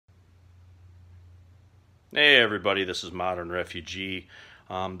Hey everybody, this is Modern Refugee.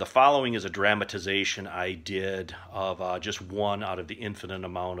 The following is a dramatization I did of just one out of the infinite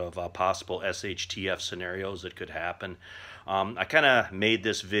amount of possible SHTF scenarios that could happen. I kind of made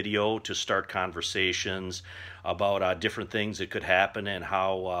this video to start conversations about different things that could happen and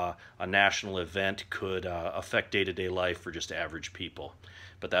how a national event could affect day-to-day life for just average people.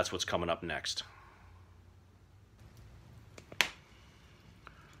 But that's what's coming up next.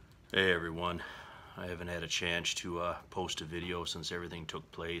 Hey everyone. I haven't had a chance to post a video since everything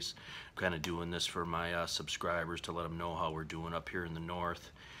took place. I'm kind of doing this for my subscribers to let them know how we're doing up here in the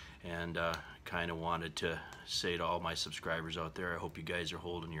north, and kind of wanted to say to all my subscribers out there, I hope you guys are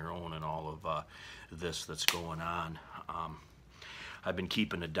holding your own in all of this that's going on. I've been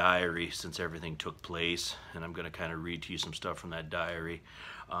keeping a diary since everything took place, and I'm going to kind of read to you some stuff from that diary.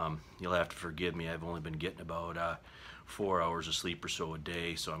 You'll have to forgive me, I've only been getting about 4 hours of sleep or so a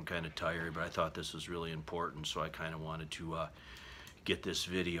day, so I'm kind of tired, but I thought this was really important, so I kind of wanted to get this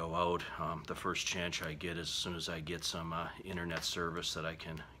video out the first chance I get, as soon as I get some internet service that I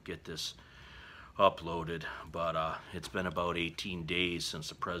can get this uploaded. But it's been about 18 days since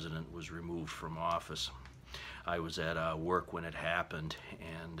the president was removed from office. I was at work when it happened,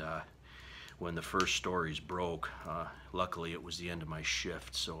 and when the first stories broke, luckily it was the end of my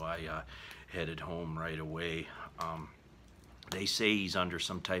shift, so I headed home right away. They say he's under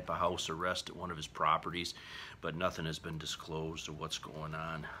some type of house arrest at one of his properties, but nothing has been disclosed of what's going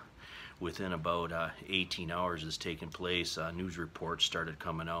on. Within about 18 hours it's taken place, news reports started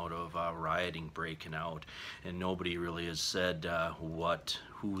coming out of rioting breaking out, and nobody really has said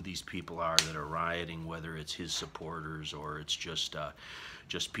who these people are that are rioting, whether it's his supporters or it's just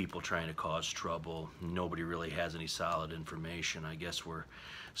people trying to cause trouble. Nobody really has any solid information. I guess we're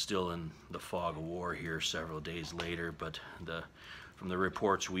still in the fog of war here several days later, but from the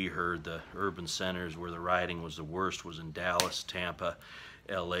reports we heard, the urban centers where the rioting was the worst was in Dallas, Tampa,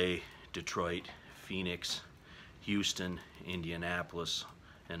 LA, Detroit, Phoenix, Houston, Indianapolis,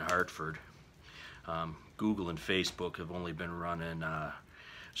 and Hartford. Google and Facebook have only been running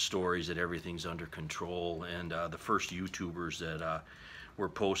stories that everything's under control, and the first YouTubers that were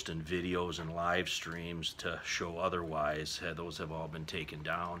posting videos and live streams to show otherwise, those have all been taken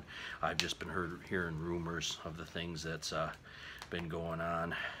down. I've just been hearing rumors of the things that's been going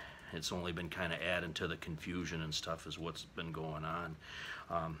on. It's only been kind of adding to the confusion and stuff is what's been going on.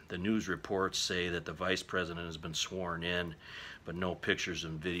 The news reports say that the vice president has been sworn in, but no pictures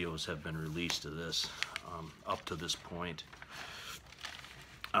and videos have been released of this up to this point.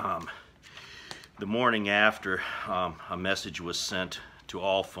 The morning after, a message was sent to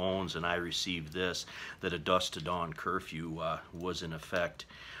all phones, and I received this, that a dusk to dawn curfew was in effect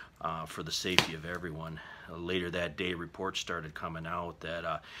for the safety of everyone. Later that day, reports started coming out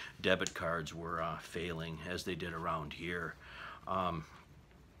that debit cards were failing, as they did around here. A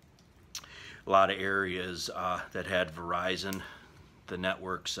lot of areas that had Verizon, the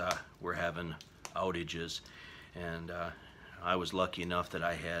networks were having outages, and I was lucky enough that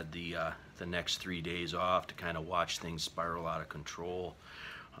I had the next 3 days off to kind of watch things spiral out of control.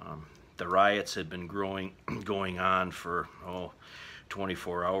 The riots had been going on for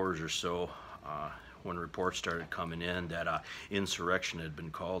 24 hours or so when reports started coming in that insurrection had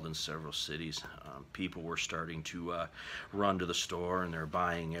been called in several cities. People were starting to run to the store, and they're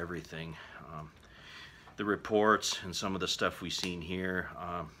buying everything. The reports and some of the stuff we've seen here,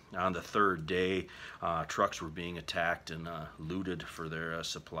 on the third day, trucks were being attacked and looted for their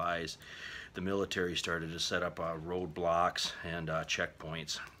supplies. The military started to set up roadblocks and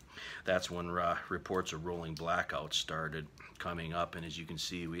checkpoints. That's when reports of rolling blackouts started coming up, and as you can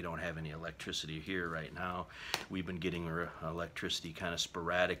see, we don't have any electricity here right now. We've been getting electricity kind of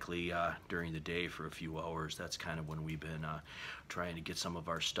sporadically during the day for a few hours. That's kind of when we've been trying to get some of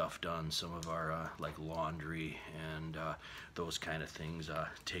our stuff done, some of our like laundry and those kind of things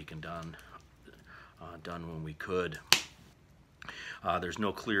done when we could. There's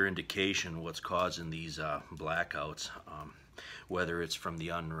no clear indication what's causing these blackouts, whether it's from the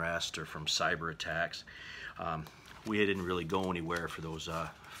unrest or from cyber attacks. We didn't really go anywhere for those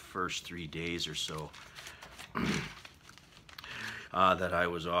first 3 days or so that I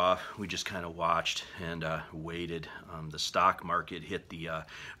was off. We just kind of watched and waited. The stock market hit the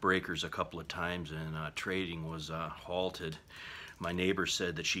breakers a couple of times, and trading was halted. My neighbor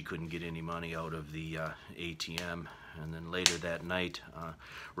said that she couldn't get any money out of the ATM, and then later that night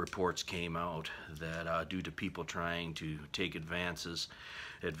reports came out that due to people trying to take advantages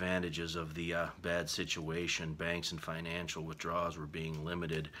of the bad situation, banks and financial withdrawals were being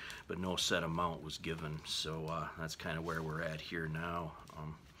limited, but no set amount was given. So that's kind of where we're at here now.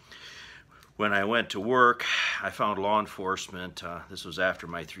 When I went to work, I found law enforcement. This was after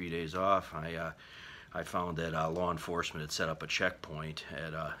my 3 days off. I found that law enforcement had set up a checkpoint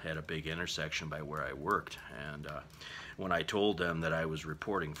at a big intersection by where I worked. And when I told them that I was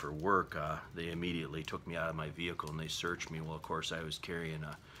reporting for work, they immediately took me out of my vehicle and they searched me. Well, of course, I was carrying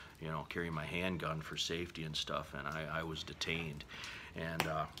carrying my handgun for safety and stuff, and I was detained. And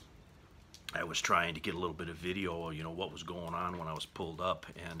I was trying to get a little bit of video, what was going on when I was pulled up,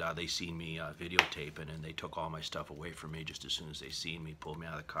 and they seen me videotaping, and they took all my stuff away from me just as soon as they seen me, pulled me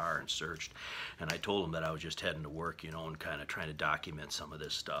out of the car and searched. And I told them that I was just heading to work, and kind of trying to document some of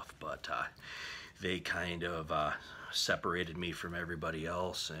this stuff, but they kind of separated me from everybody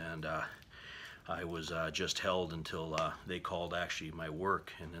else, and I was just held until they called actually my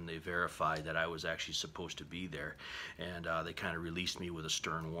work, and then they verified that I was actually supposed to be there, and they kind of released me with a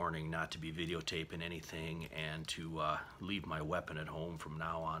stern warning not to be videotaping anything and to leave my weapon at home from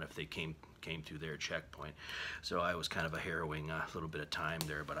now on if they came through their checkpoint. So I was kind of a harrowing little bit of time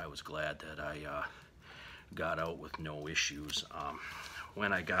there, but I was glad that I got out with no issues.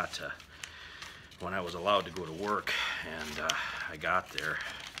 When I was allowed to go to work and I got there,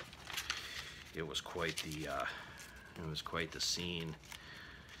 it was quite the scene.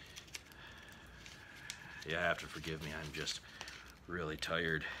 Yeah, I have to forgive me. I'm just really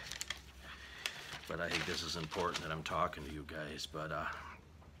tired. But I think this is important that I'm talking to you guys. But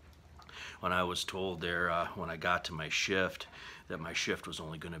when I was told there, when I got to my shift, that my shift was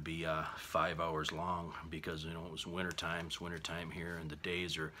only going to be 5 hours long, because it was wintertime. It's wintertime here, and the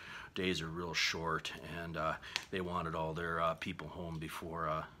days are real short, and they wanted all their people home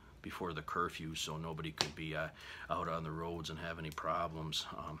before the curfew, so nobody could be out on the roads and have any problems.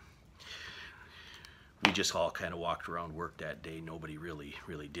 We just all kind of walked around work that day. Nobody really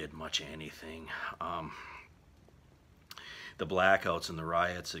did much anything. The blackouts and the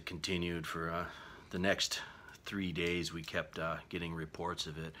riots that continued for the next 3 days, we kept getting reports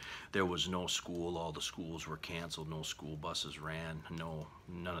of it. There was no school. All the schools were canceled. No school buses ran.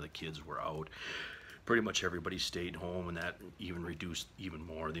 None of the kids were out. Pretty much everybody stayed home, and that even reduced even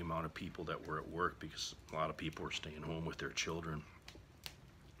more the amount of people that were at work, because a lot of people were staying home with their children.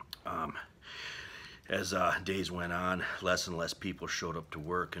 As days went on, less and less people showed up to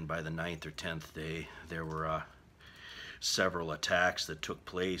work, and by the 9th or 10th day, there were several attacks that took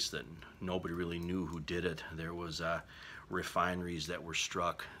place that nobody really knew who did it. There was refineries that were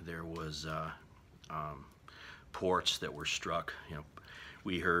struck. There was ports that were struck.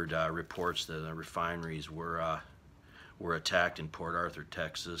 We heard reports that the refineries were attacked in Port Arthur,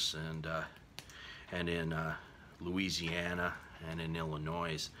 Texas, and in Louisiana and in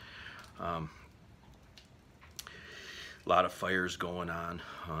Illinois. A lot of fires going on.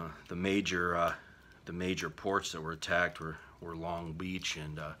 The major ports that were attacked were Long Beach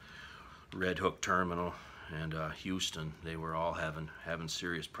and Red Hook Terminal and Houston. They were all having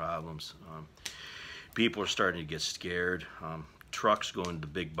serious problems. People are starting to get scared. Trucks going to the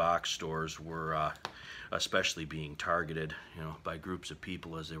big box stores were especially being targeted, by groups of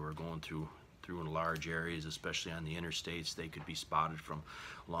people as they were going through in large areas, especially on the interstates. They could be spotted from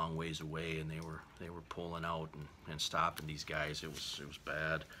long ways away, and they were pulling out and stopping these guys. It was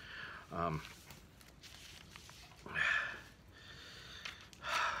bad. A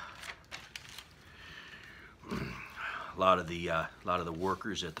lot of the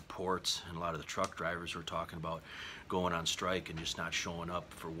workers at the ports and a lot of the truck drivers were talking about going on strike and just not showing up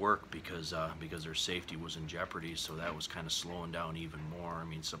for work because their safety was in jeopardy. So that was kind of slowing down even more. I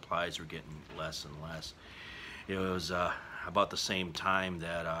mean, supplies were getting less and less. It was about the same time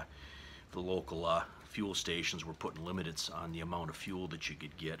that the local fuel stations were putting limits on the amount of fuel that you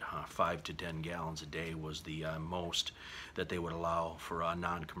could get. 5 to 10 gallons a day was the most that they would allow for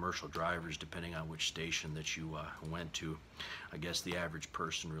non-commercial drivers, depending on which station that you went to. I guess the average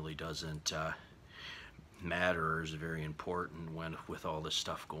person really doesn't matter, or is very important with all this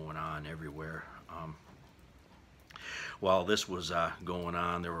stuff going on everywhere. While this was going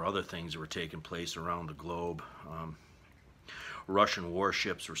on, there were other things that were taking place around the globe. Russian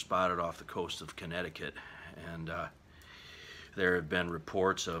warships were spotted off the coast of Connecticut, and there have been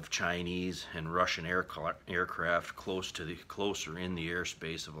reports of Chinese and Russian aircraft closer in the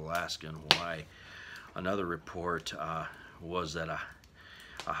airspace of Alaska and Hawaii. Another report was that a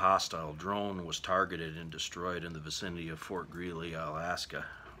hostile drone was targeted and destroyed in the vicinity of Fort Greely, Alaska,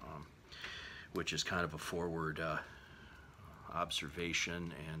 which is kind of a forward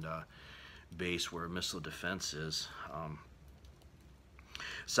observation and base where missile defense is.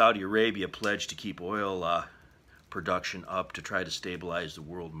 Saudi Arabia pledged to keep oil production up to try to stabilize the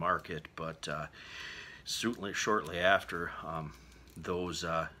world market, but shortly after, those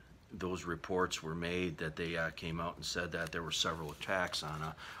those reports were made that they came out and said that there were several attacks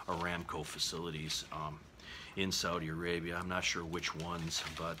on Aramco facilities in Saudi Arabia. I'm not sure which ones,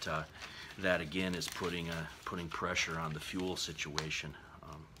 but that again is putting pressure on the fuel situation.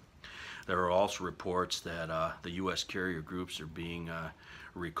 There are also reports that the U.S. carrier groups are being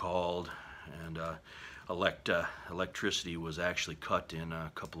recalled, and electricity was actually cut in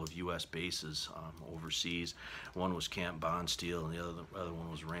a couple of U.S. bases overseas. One was Camp Bondsteel, and the other one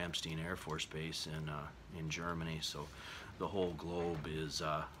was Ramstein Air Force Base in Germany. So the whole globe is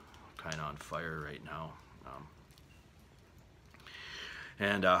kind of on fire right now.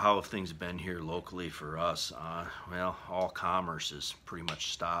 And how have things been here locally for us? Well, all commerce is pretty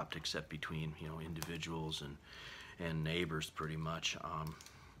much stopped, except between individuals and neighbors, pretty much.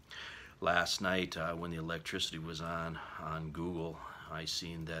 Last night, when the electricity was on Google, I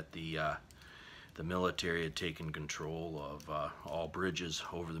seen that the military had taken control of all bridges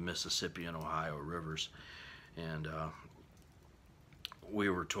over the Mississippi and Ohio rivers, and we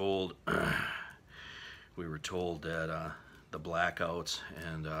were told that the blackouts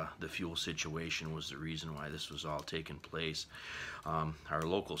and the fuel situation was the reason why this was all taking place. Our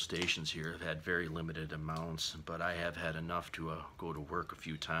local stations here have had very limited amounts, but I have had enough to go to work a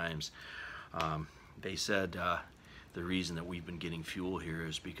few times. They said the reason that we've been getting fuel here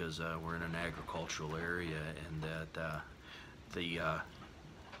is because we're in an agricultural area, and that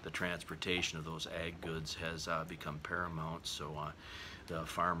the transportation of those ag goods has become paramount. So the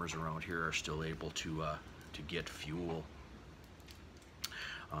farmers around here are still able to get fuel.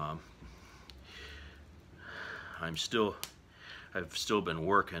 I've still been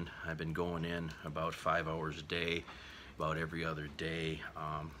working. I've been going in about 5 hours a day, about every other day.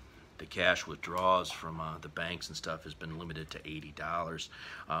 The cash withdrawals from the banks and stuff has been limited to $80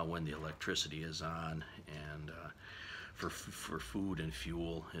 when the electricity is on, and for food and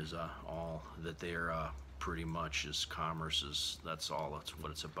fuel is all that they're pretty much is commerce is that's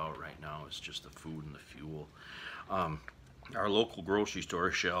what it's about right now, is just the food and the fuel. Our local grocery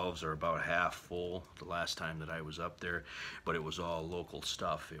store shelves are about half full the last time that I was up there, but it was all local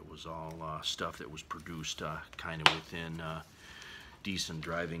stuff. It was all stuff that was produced kind of within decent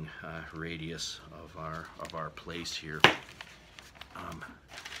driving radius of our place here.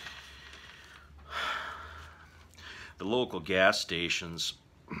 The local gas stations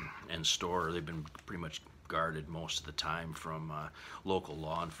and store, they've been pretty much guarded most of the time from local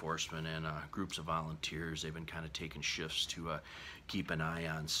law enforcement and groups of volunteers. They've been kind of taking shifts to keep an eye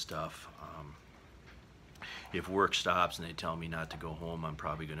on stuff. If work stops and they tell me not to go home, I'm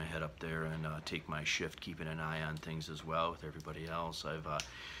probably going to head up there and take my shift, keeping an eye on things as well with everybody else. I've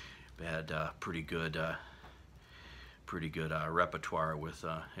had pretty good repertoire with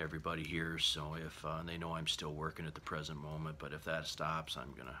everybody here, so if they know I'm still working at the present moment, but if that stops,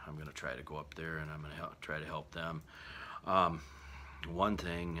 I'm gonna try to go up there, and I'm gonna try to help them. One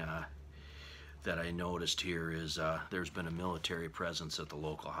thing that I noticed here is there's been a military presence at the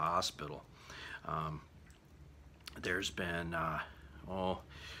local hospital. There's been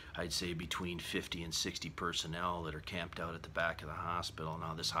I'd say between 50 and 60 personnel that are camped out at the back of the hospital.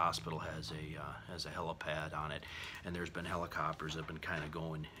 Now this hospital has a helipad on it, and there's been helicopters that have been kind of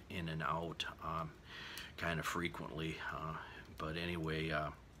going in and out kind of frequently. But anyway,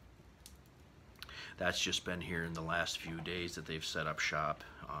 that's just been here in the last few days that they've set up shop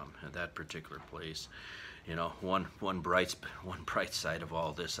at that particular place. You know, one bright side of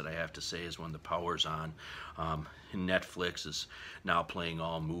all this that I have to say is when the power's on, Netflix is now playing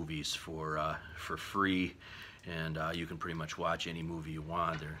all movies for free, and you can pretty much watch any movie you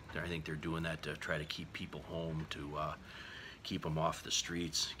want. I think they're doing that to try to keep people home, to keep them off the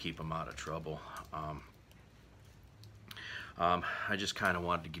streets, keep them out of trouble. I just kind of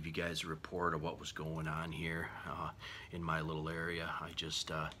wanted to give you guys a report of what was going on here in my little area. I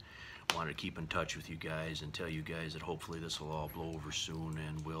just wanted to keep in touch with you guys and tell you guys that hopefully this will all blow over soon,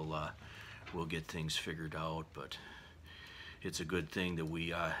 and we'll get things figured out. But it's a good thing that we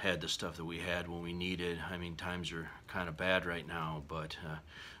had the stuff that we had when we needed. I mean, times are kind of bad right now, but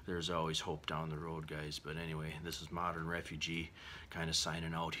there's always hope down the road, guys. But anyway, this is Modern Refugee kind of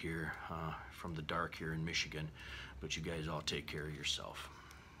signing out here from the dark here in Michigan. But you guys all take care of yourself.